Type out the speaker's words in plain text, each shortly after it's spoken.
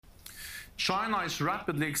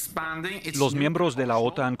Los miembros de la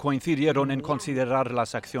OTAN coincidieron en considerar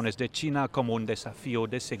las acciones de China como un desafío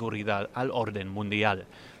de seguridad al orden mundial.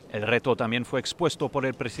 El reto también fue expuesto por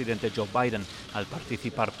el presidente Joe Biden al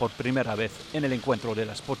participar por primera vez en el encuentro de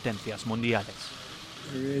las potencias mundiales.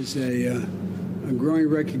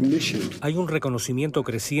 Hay un reconocimiento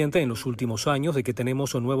creciente en los últimos años de que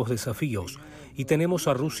tenemos nuevos desafíos y tenemos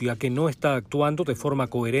a Rusia que no está actuando de forma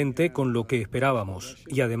coherente con lo que esperábamos,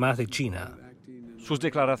 y además de China. Sus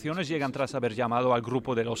declaraciones llegan tras haber llamado al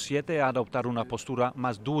Grupo de los Siete a adoptar una postura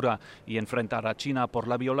más dura y enfrentar a China por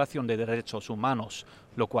la violación de derechos humanos,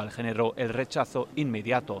 lo cual generó el rechazo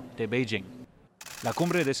inmediato de Beijing. La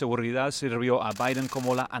cumbre de seguridad sirvió a Biden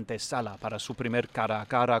como la antesala para su primer cara a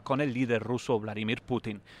cara con el líder ruso Vladimir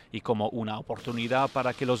Putin y como una oportunidad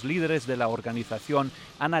para que los líderes de la organización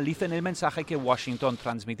analicen el mensaje que Washington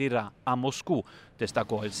transmitirá a Moscú,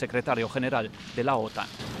 destacó el secretario general de la OTAN.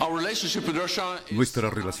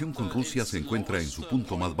 Nuestra relación con Rusia se encuentra en su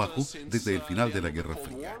punto más bajo desde el final de la Guerra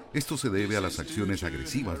Fría. Esto se debe a las acciones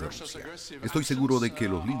agresivas de Rusia. Estoy seguro de que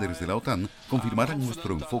los líderes de la OTAN confirmarán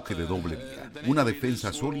nuestro enfoque de doble vía, una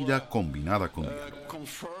defensa sólida combinada con diálogo.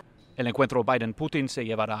 El encuentro Biden-Putin se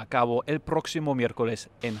llevará a cabo el próximo miércoles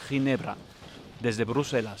en Ginebra. Desde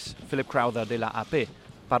Bruselas, Philip Crowther de la AP,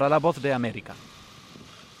 para la Voz de América.